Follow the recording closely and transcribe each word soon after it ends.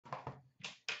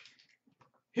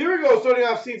Here we go, starting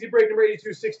off CNC break number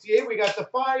 8268. We got the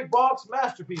 5-box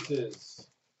masterpieces.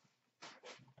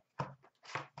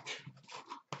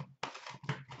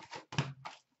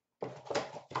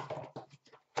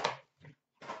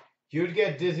 You'd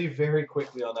get dizzy very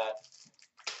quickly on that.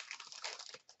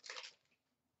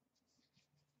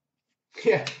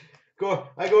 Yeah,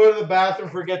 I go to the bathroom,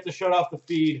 forget to shut off the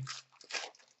feed.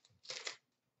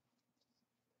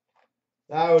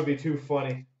 That would be too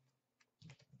funny.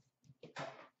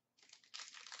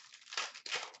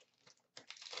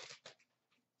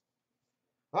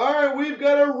 All right, we've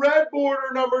got a red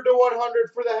border number to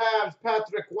 100 for the Habs,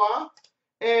 Patrick Roy,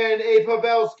 and a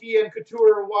Pavelski and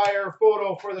Couture wire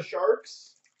photo for the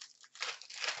Sharks.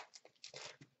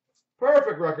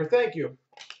 Perfect, Rucker. Thank you.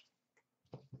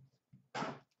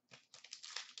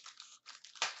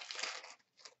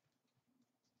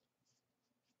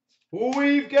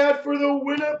 We've got for the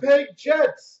Winnipeg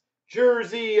Jets,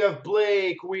 jersey of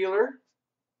Blake Wheeler.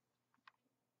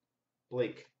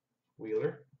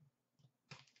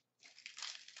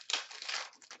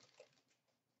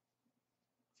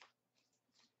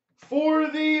 For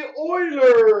the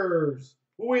Oilers,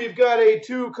 we've got a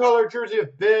 2-color jersey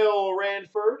of Bill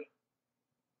Ranford.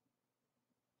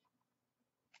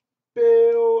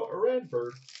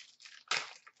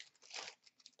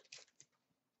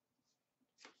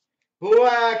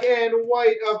 Black and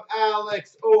white of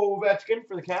Alex Ovechkin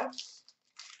for the Caps.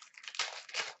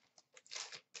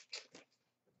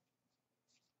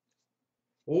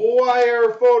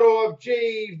 Wire photo of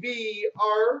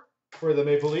JVR for the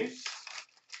Maple Leafs.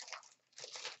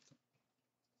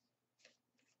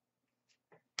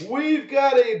 We've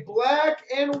got a black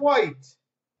and white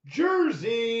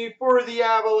jersey for the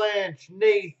Avalanche,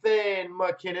 Nathan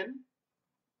MacKinnon.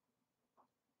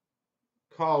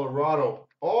 Colorado.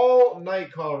 All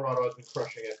night Colorado has been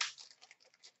crushing it.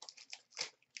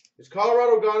 Is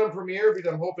Colorado gone in Premier?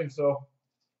 Because I'm hoping so.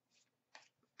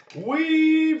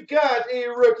 We've got a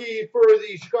rookie for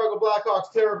the Chicago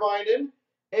Blackhawks, Tara Vinen,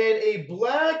 and a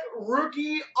black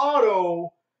rookie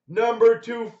auto number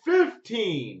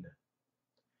 215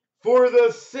 for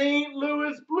the St.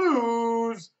 Louis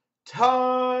Blues,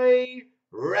 Ty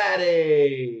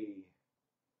Ratty.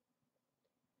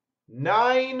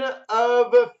 9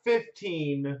 of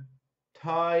 15,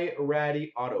 Ty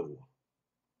Ratty auto.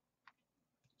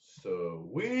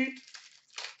 Sweet.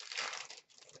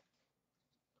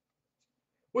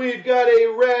 We've got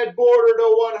a red border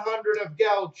to 100 of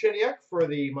Galchenyuk for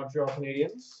the Montreal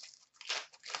Canadiens.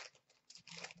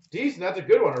 Decent, that's a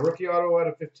good one. A rookie auto out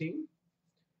of 15.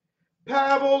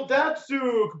 Pavel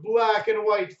Datsyuk, black and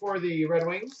white for the Red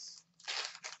Wings.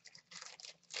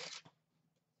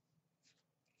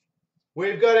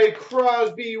 We've got a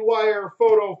Crosby wire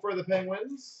photo for the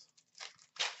Penguins.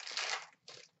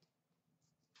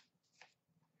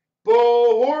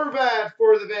 Bo Horvat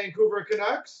for the Vancouver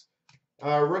Canucks.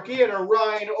 A rookie, and a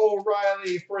Ryan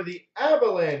O'Reilly for the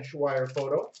Avalanche wire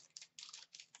photo.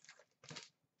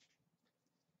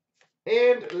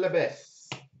 And Lebes.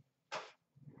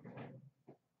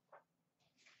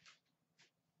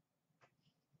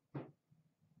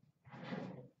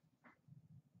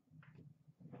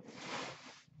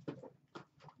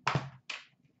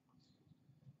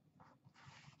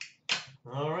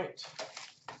 All right.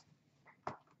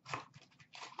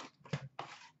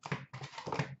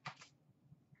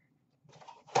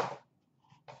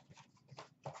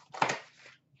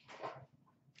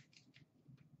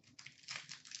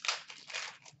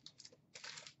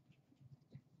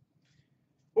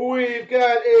 We've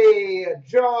got a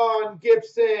John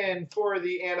Gibson for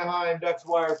the Anaheim Ducks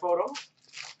wire photo.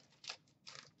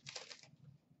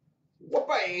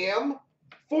 Wha-bam!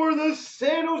 For the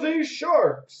San Jose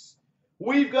Sharks,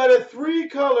 we've got a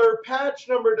 3-color patch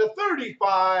number to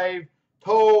 35,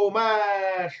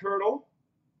 Tomas Hertl.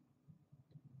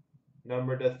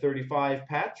 Number to 35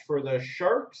 patch for the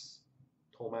Sharks,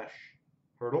 Tomas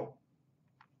Hertl.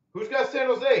 Who's got San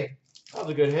Jose? That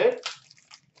was a good hit.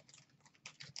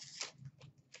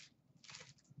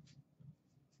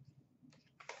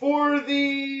 For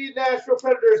the Nashville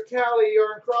Predators, Calle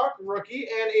Yarncroc, rookie,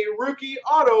 and a rookie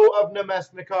auto of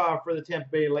Nemesnikov for the Tampa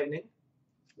Bay Lightning.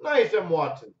 Nice, M.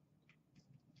 Watson.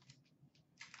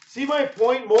 See my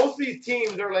point? Most of these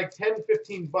teams are like 10,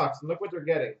 15 bucks, and look what they're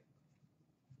getting.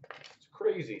 It's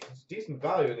crazy. It's decent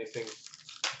value in these things.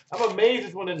 I'm amazed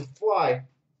this one didn't fly.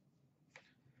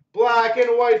 Black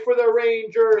and white for the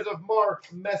Rangers of Mark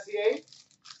Messier.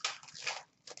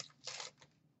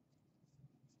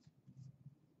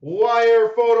 Wire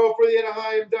photo for the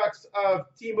Anaheim Ducks of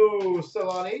Teemu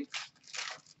Selanne.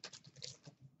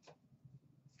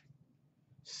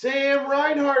 Sam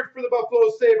Reinhart for the Buffalo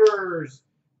Sabres.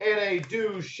 And a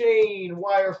Duchesne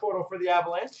wire photo for the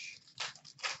Avalanche.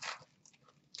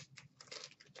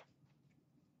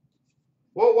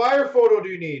 What wire photo do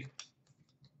you need?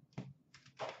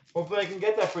 Hopefully I can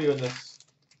get that for you in this.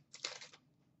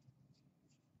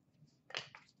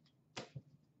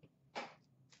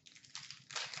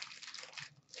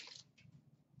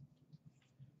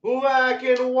 Black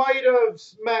and white of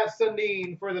Matt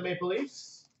Sundin for the Maple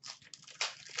Leafs.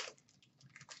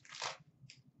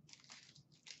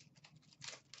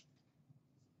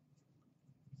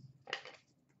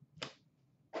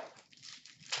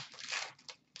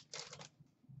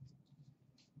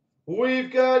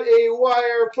 We've got a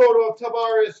wire photo of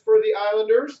Tavares for the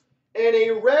Islanders. And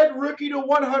a red rookie to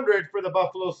 100 for the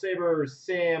Buffalo Sabres,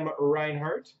 Sam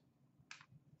Reinhart.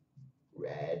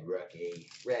 Red rookie,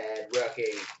 red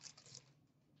rookie.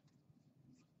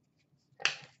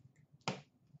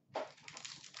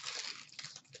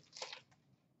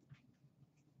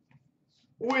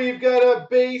 We've got a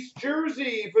base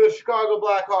jersey for the Chicago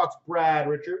Blackhawks, Brad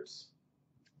Richards.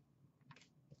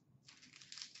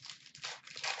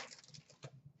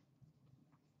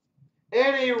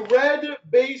 And a red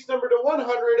base number to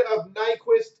 100 of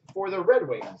Nyquist for the Red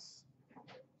Wings.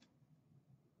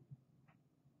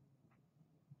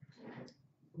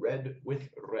 Red with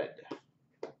red.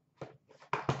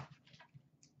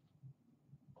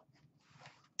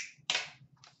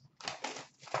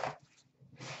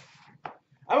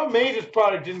 I'm amazed this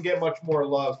product didn't get much more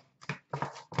love. I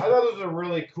thought it was a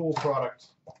really cool product.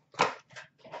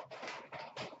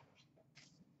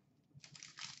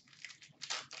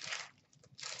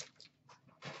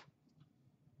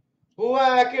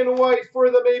 Black and white for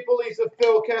the Maple Leafs of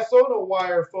Phil Kessel, and a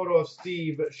wire photo of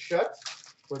Steve Shutt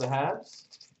for the Habs.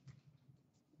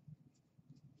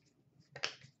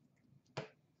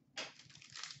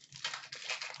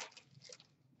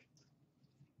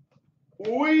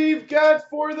 We've got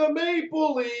for the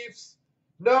Maple Leafs,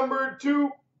 number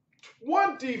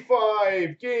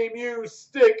 225, game used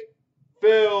stick,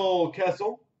 Phil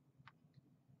Kessel.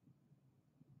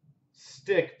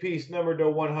 Stick piece number to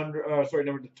 100,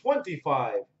 number to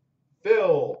 25,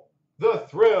 Phil the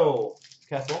Thrill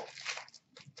Kessel.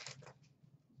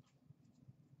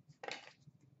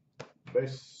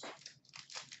 Base.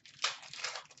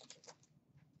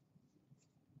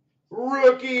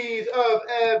 Rookies of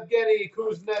Evgeny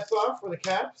Kuznetsov for the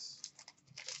Caps.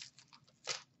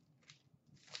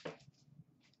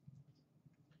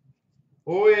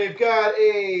 We've got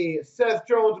a Seth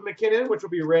Jones-McKinnon, which will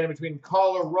be random between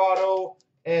Colorado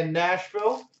and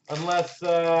Nashville, unless,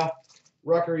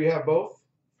 Rucker, you have both.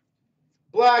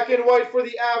 Black and white for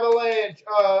the Avalanche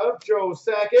of Joe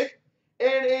Sakic.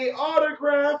 And a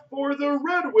autograph for the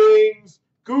Red Wings,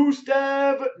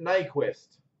 Gustav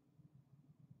Nyquist.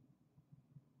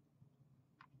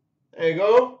 There you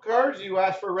go, Cards. You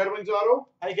asked for a Red Wings auto.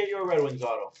 I get you a Red Wings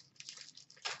auto.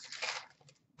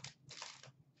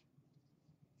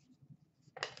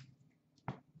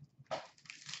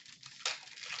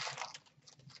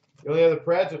 You only have the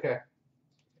Preds? Okay.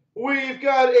 We've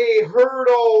got a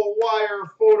Hurdle wire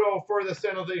photo for the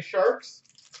San Jose Sharks.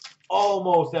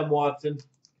 Almost, M. Watson.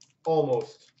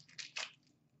 Almost.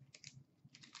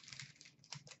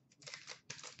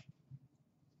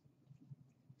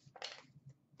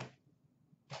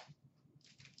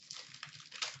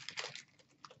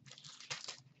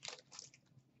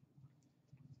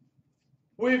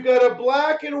 We've got a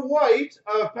black and white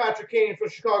of Patrick Kane for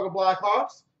Chicago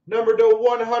Blackhawks. Number to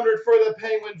 100 for the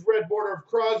Penguins, red border of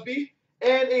Crosby.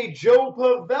 And a Joe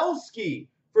Pavelski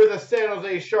for the San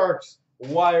Jose Sharks,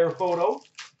 wire photo.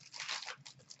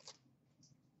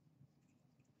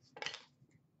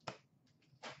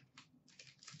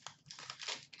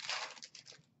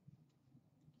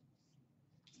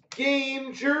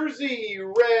 Game jersey,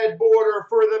 red border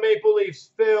for the Maple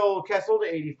Leafs, Phil Kessel to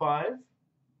 85.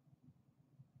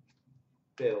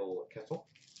 Phil Kessel.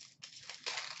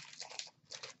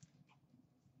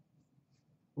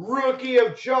 Rookie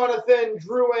of Jonathan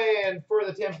Drouin for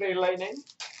the Tampa Bay Lightning.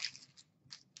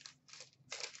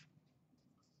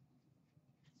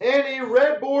 And a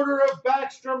red border of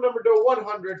Backstrom, number to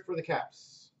 100 for the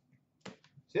Caps.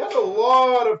 See, that's a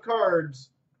lot of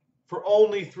cards for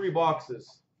only 3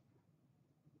 boxes.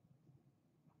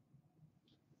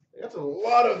 That's a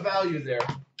lot of value there.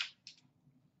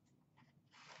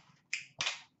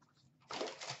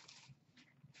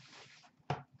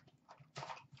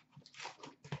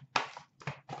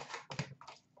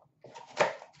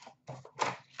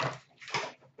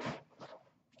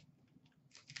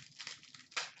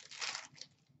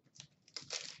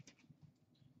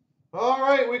 All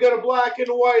right, we got a black and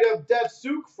white of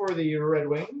Datsuk for the Red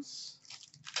Wings.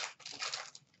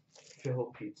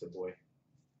 Phil Pizza Boy.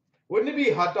 Wouldn't it be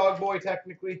Hot Dog Boy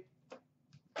technically?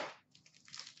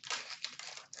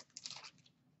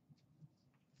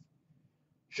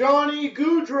 Johnny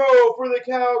Gaudreau for the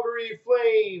Calgary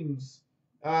Flames.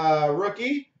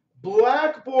 Rookie.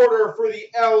 Black border for the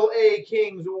LA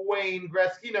Kings, Wayne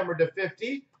Gretzky, number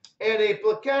 /50. And a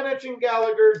Plekanec and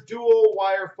Gallagher dual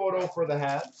wire photo for the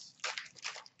Habs.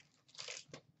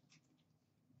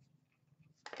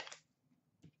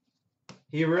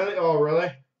 He really? Oh,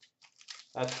 really?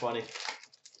 That's funny.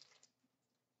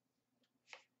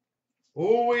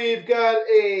 We've got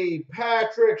a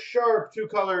Patrick Sharp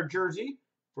two-color jersey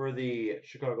for the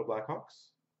Chicago Blackhawks.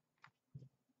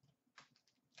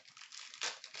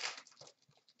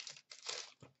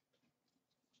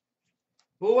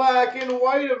 Black and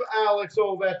white of Alex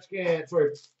Ovechkin. Sorry,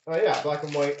 black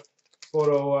and white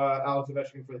photo Alex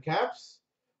Ovechkin for the Caps.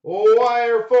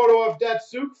 Wire photo of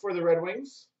Datsuk for the Red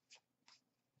Wings.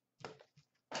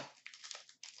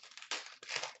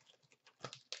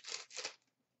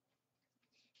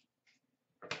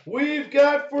 We've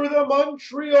got for the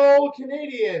Montreal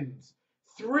Canadiens,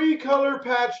 3-color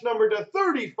patch number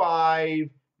 /35,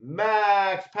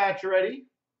 Max Pacioretty.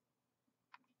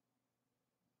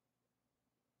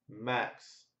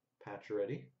 Max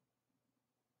Pacioretty.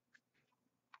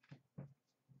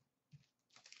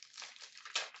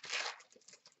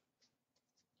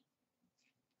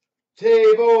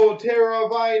 Teuvo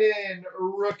Teravainen,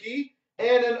 rookie.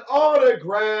 And an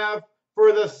autograph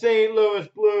for the St. Louis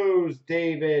Blues,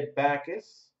 David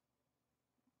Backes.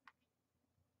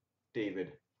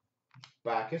 David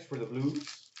Backes for the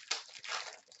Blues.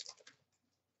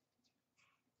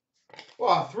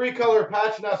 Wow, 3-color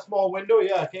patch in that small window.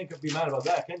 Yeah, I can't be mad about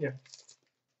that, can you?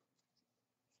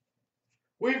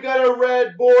 We've got a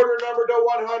red border number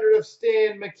 /100 of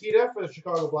Stan Mikita for the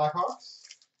Chicago Blackhawks.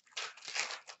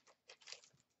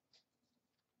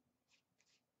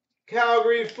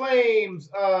 Calgary Flames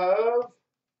of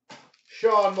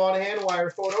Sean Monahan, wire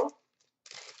photo.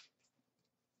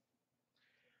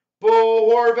 Bo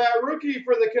Horvat, rookie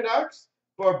for the Canucks.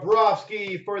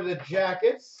 Bobrovsky for the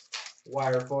Jackets,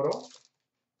 wire photo.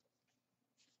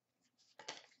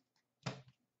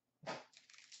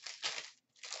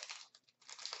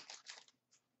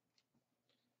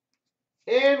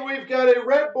 And we've got a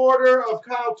red border of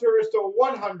Kyle Turris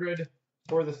 /100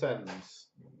 for the Sens.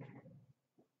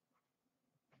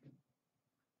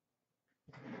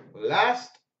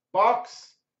 Last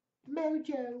box,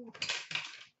 Mojo.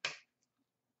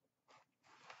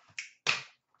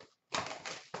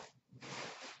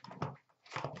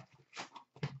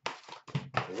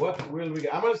 What will we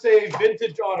get? I'm going to say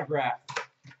vintage autograph.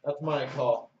 That's my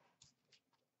call.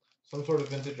 Some sort of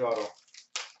vintage auto.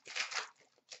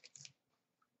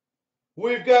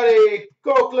 We've got a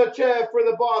Koklachev for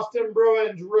the Boston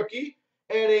Bruins rookie.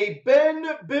 And a Ben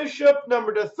Bishop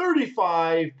number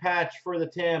 /35 patch for the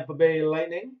Tampa Bay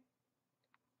Lightning.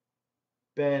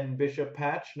 Ben Bishop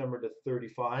patch number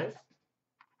 /35.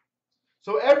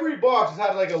 So every box has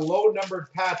had like a low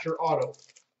numbered patch or auto.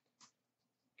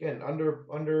 Again, under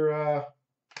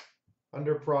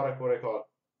product, what I call it.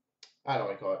 I don't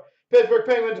know what I call it. Pittsburgh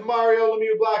Penguins, Mario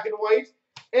Lemieux, black and white.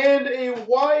 And a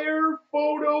wire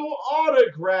photo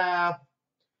autograph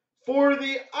for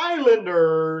the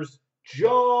Islanders,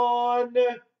 John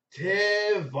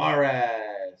Tavares.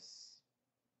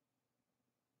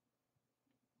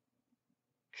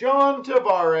 John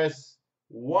Tavares,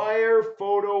 wire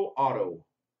photo auto.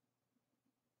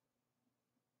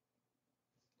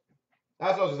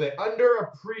 That's what I was going to say.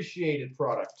 Underappreciated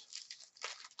product.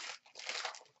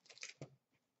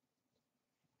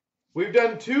 We've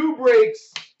done 2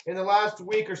 breaks in the last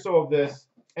week or so of this,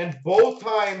 and both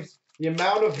times the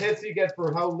amount of hits you get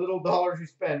for how little dollars you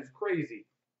spend is crazy.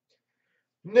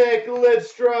 Nick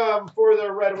Lidstrom for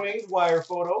the Red Wings, wire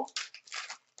photo.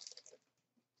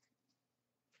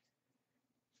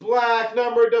 Black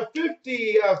number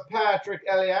 /50 of Patrick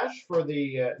Elias for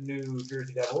the New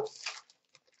Jersey Devils.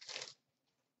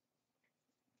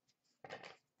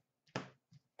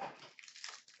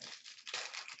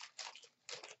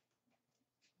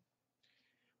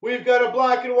 We've got a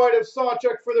black and white of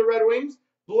Sawchuk for the Red Wings.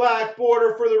 Black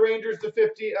border for the Rangers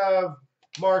 /50 of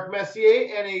Mark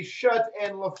Messier. And a Shutt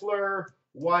and Lafleur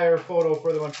wire photo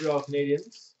for the Montreal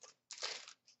Canadiens.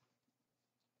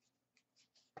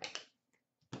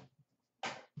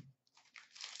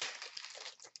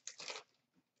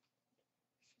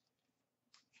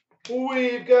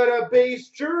 We've got a base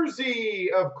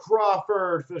jersey of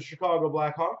Crawford for the Chicago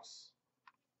Blackhawks.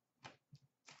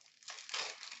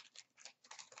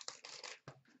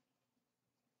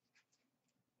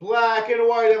 Black and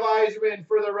white of Eisman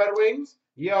for the Red Wings.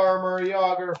 Yarmer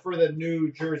Yager for the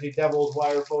New Jersey Devils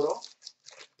wire photo.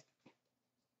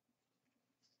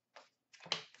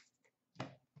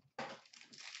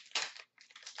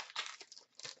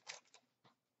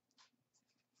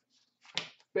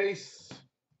 Base.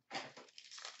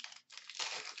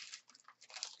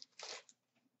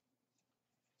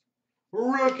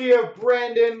 Rookie of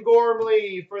Brandon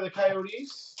Gormley for the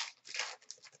Coyotes.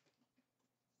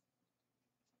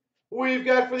 We've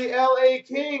got for the LA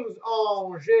Kings,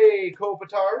 Anze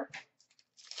Kopitar.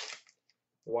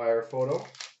 Wire photo.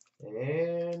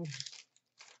 And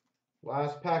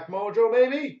last pack mojo,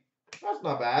 maybe? That's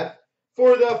not bad.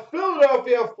 For the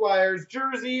Philadelphia Flyers,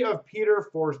 jersey of Peter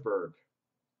Forsberg.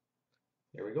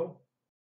 Here we go.